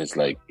 and it's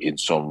like in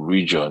some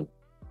region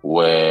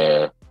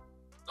where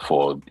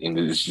in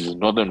the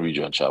northern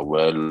region,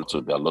 where there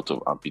are a lot of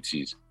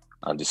amputees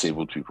and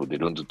disabled people, they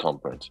don't do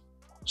thumbprint.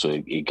 So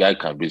a guy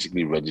can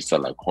basically register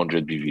like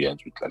 100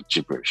 BVNs with like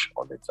gibberish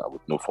on it,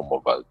 with no form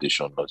of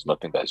validation. There's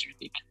nothing that's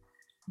unique.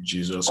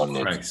 Jesus on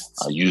Christ!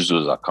 It, and use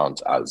those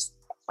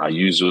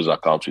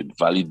accounts with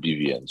valid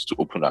BVNs to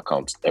open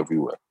accounts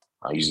everywhere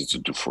and use it to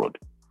do fraud.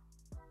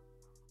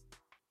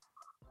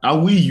 Are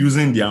we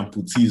using the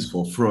amputees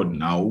for fraud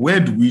now? Where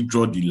do we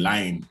draw the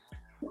line?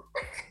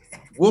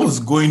 What's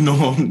going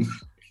on?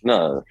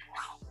 No,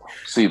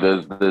 see,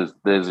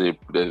 there's a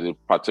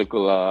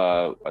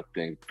particular, I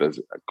think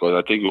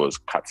it was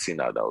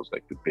Katsina that was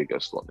like the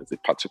biggest one. There's a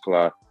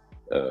particular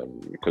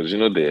because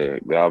they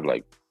have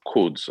like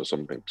codes or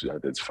something to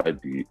identify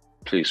the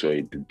place where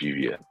you did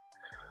BVN,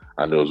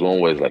 and there was one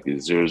where it's like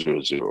it's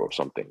 000 or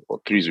something,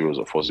 or 3 zeros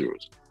or 4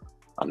 zeros,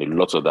 and a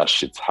lot of that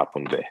shit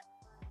happened there.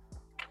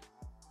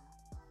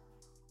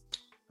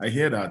 I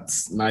hear that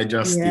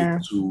Niger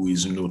State too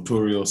is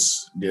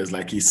notorious. There's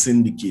like a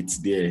syndicate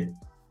there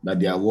that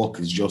their work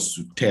is just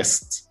to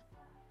test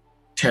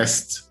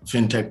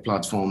fintech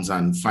platforms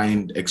and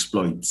find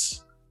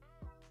exploits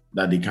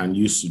that they can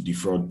use to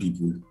defraud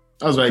people.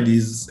 That's why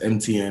these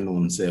MTN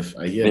on self,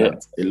 I hear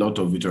that a lot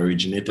of it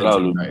originated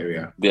in that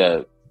area.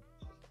 There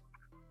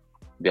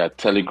are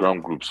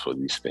Telegram groups for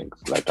these things.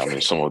 Like,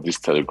 some of these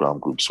Telegram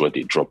groups where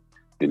they drop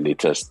the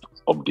latest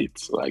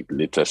updates, like the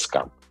latest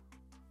scam.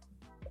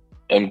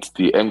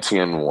 The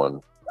MTN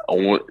one,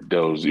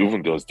 there was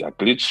that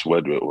glitch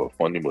where they were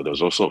funding, but there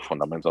was also a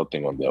fundamental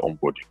thing on their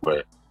onboarding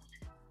where,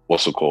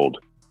 what's it called?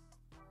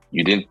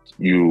 They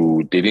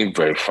didn't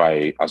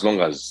verify, as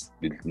long as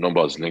the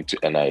number was linked to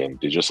NIN,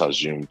 they just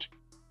assumed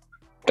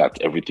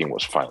that everything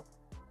was fine.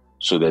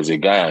 So there's a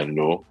guy I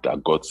know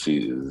that got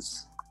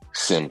his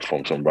SIM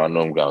from some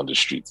random guy on the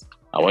street.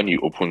 And when you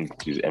open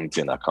his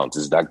MTN account,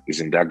 it's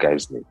in that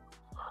guy's name.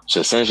 So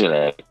essentially,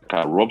 I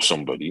can rob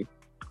somebody.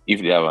 If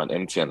they have an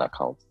MTN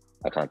account,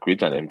 I can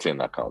create an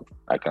MTN account.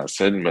 I can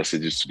send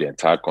messages to the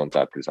entire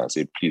contact list and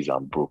say, please,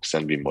 I'm broke,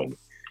 send me money.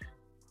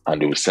 And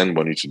they will send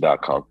money to that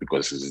account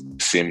because it's the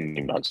same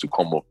name and to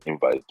come up in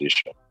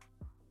validation.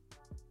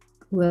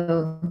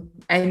 Well,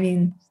 I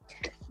mean,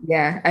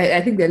 yeah,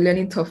 I think they're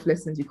learning tough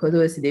lessons because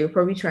obviously they were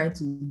probably trying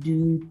to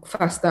do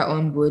faster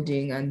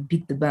onboarding and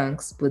beat the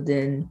banks, but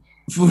then...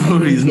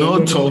 It's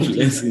not tough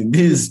lesson.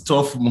 This is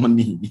tough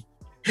money.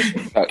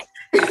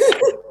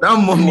 That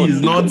money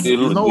is not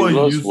what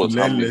you use to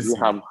learn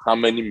lesson. How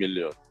many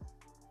million?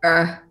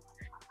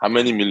 How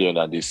many million?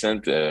 And they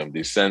sent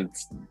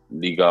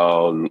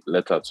legal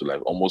letter to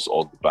like almost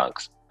all the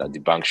banks that the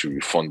bank should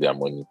refund their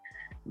money,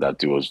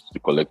 that it was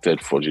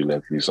collected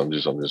fraudulently,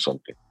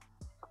 something.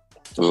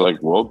 It's like,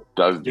 well,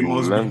 you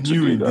must be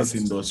new in this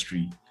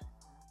industry.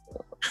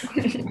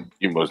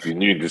 You must be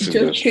new in this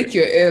industry. Just take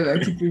your L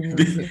and keep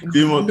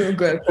it moving.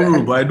 But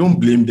I don't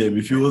blame them.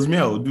 If it was me,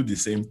 I would do the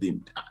same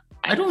thing.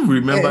 I don't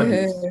remember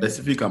the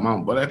specific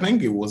amount, but I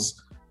think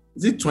is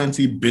it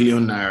 20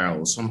 billion naira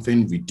or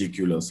something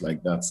ridiculous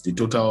like that? The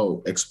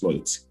total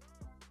exploit.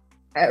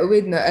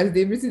 Wait, no, as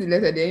they written the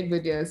letter,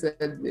 anybody else said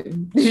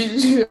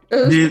the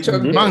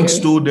banks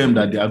told them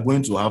that they are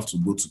going to have to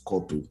go to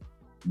court,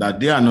 that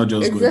they are not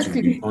just going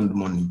to refund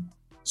money.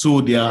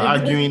 So they are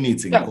arguing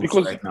it in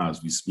court right now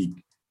as we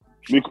speak.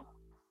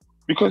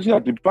 Because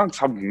the banks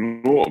have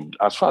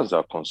as far as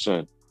they're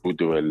concerned,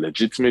 they were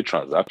legitimate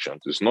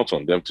transactions. It's not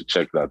on them to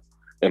check that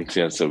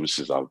MTN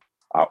services are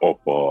up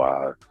or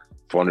are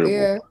vulnerable.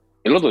 Yeah.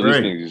 A lot of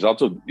these things is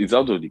out of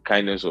the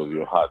kindness of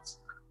your heart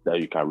that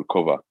you can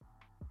recover.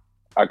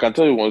 I can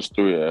tell you one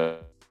story.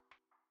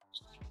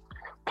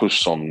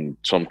 Push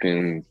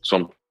something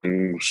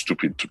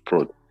stupid to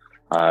prod,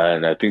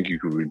 and I think you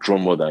could withdraw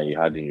more than you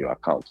had in your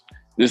account.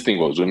 This thing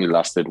was only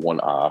lasted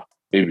 1 hour,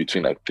 maybe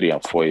between like 3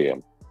 and 4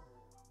 a.m.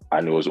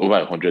 And it was over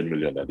 100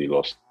 million that they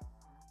lost.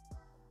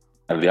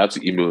 And they had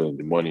to email in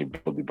the money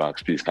about the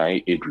banks. Please, can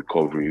you aid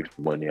recovery if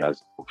money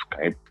has,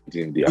 can you put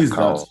in the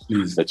account?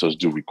 Please. Let us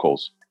do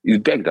recalls.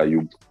 It's begged that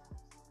you,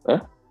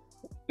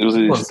 It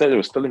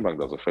was Sterling Bank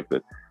that was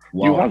affected.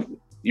 Wow.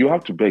 You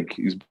have to beg.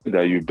 It's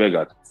that you beg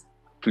at,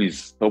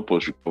 please help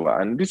us recover.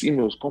 And these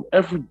emails come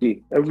every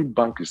day. Every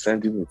bank is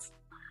sending it.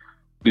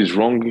 This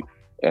wrong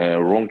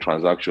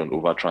transaction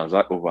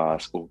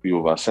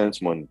over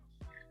sent money.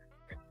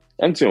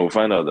 Anything will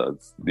find out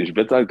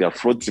that their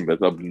fraud team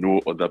better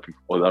know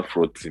other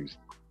fraud teams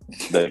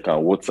that can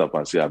WhatsApp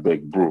and say, I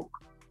beg, bro,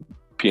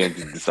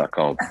 PND this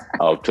account.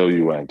 I'll tell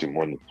you where the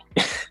money.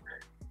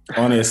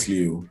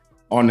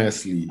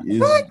 Honestly,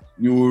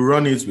 you will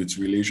run it with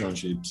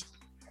relationships.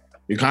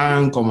 You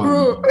can't come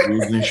and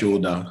raising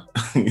shoulder.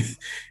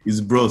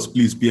 It's bros,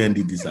 please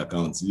PND this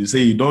account. You say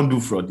you don't do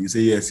fraud. You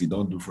say yes, you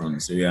don't do fraud. You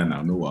say yeah,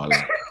 now no wala.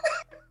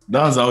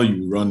 That's how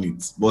you run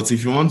it. But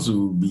if you want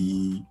to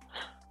be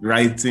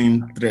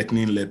writing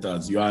threatening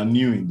letters, you are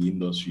new in the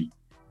industry.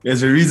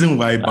 There's a reason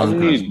why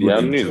bankers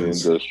know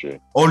themselves.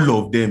 All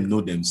of them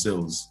know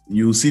themselves.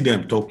 You see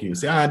them talking. You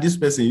say, this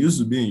person used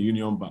to be in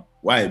Union Bank.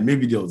 Why?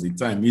 Maybe there was a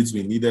time we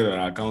needed an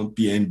account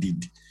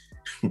PND.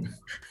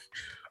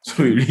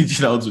 So we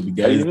reached out to the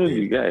guy. You know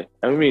the guy.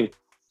 I mean,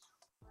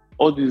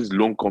 all these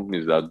loan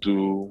companies that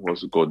do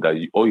what's it called,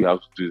 all you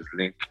have to do is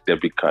link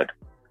debit card.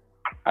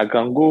 I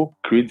can go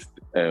create,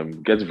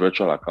 get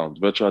virtual account,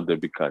 virtual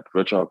debit card,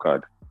 virtual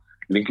card,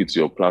 link it to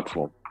your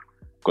platform,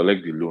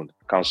 collect the loan,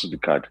 cancel the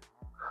card.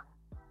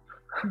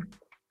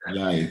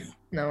 Live.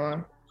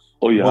 No.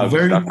 Oh, yeah. But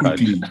very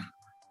quickly,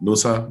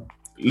 Nosa,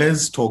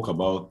 let's talk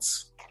about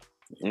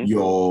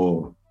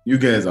you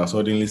guys are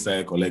suddenly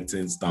started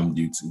collecting stamp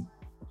duty.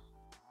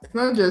 It's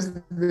not just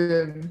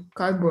the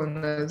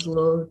carbon as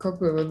well, a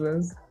couple of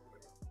others.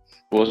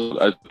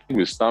 Well, I think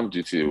with stamp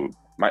duty,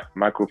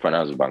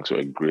 microfinance banks are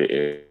a gray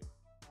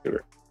area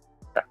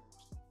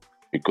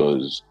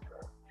because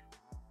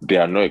they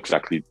are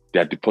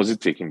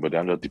deposit taking, but they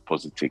are not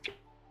deposit taking.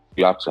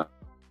 You have to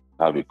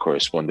have a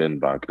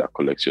correspondent bank that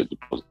collects your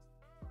deposit.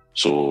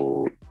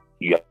 So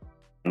you are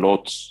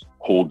not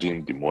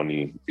holding the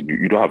money.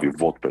 You don't have a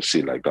vault per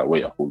se like that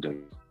where you're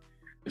holding.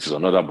 This is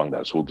another bank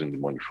that's holding the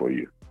money for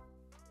you.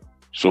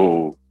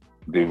 So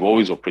they've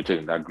always operated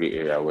in that gray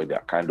area where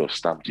they're kind of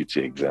stamp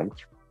duty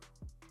exempt.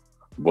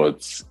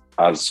 But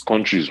as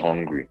country is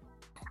hungry,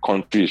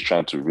 country is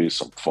trying to raise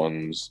some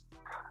funds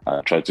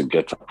and try to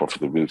get a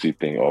profitability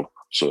thing up.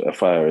 So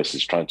FIRS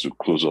is trying to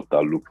close up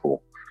that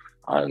loophole,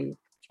 and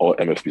all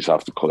MFBs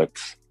have to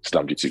collect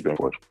stamp duty going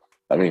forward.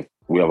 I mean,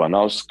 we have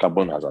announced,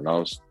 Carbon has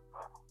announced,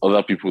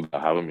 other people that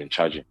haven't been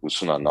charging will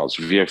soon announce.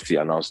 VFT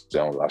announced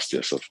their own last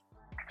year.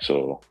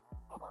 So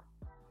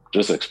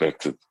just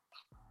expect it.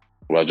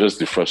 We're just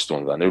the first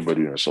ones and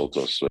everybody will insult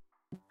us. So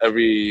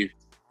every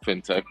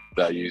fintech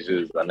that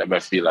uses an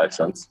MFB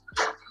license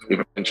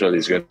eventually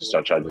is going to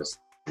start charging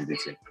stamp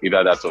duty.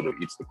 Either that or they'll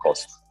eat the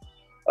cost.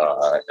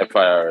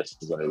 FIRS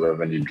is on a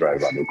revenue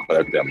drive and they'll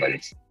collect their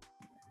money.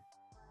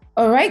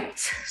 All right,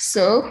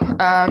 so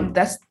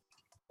that's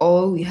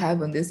all we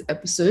have on this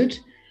episode.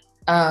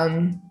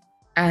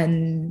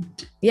 And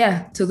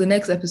yeah, till the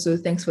next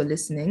episode, thanks for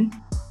listening.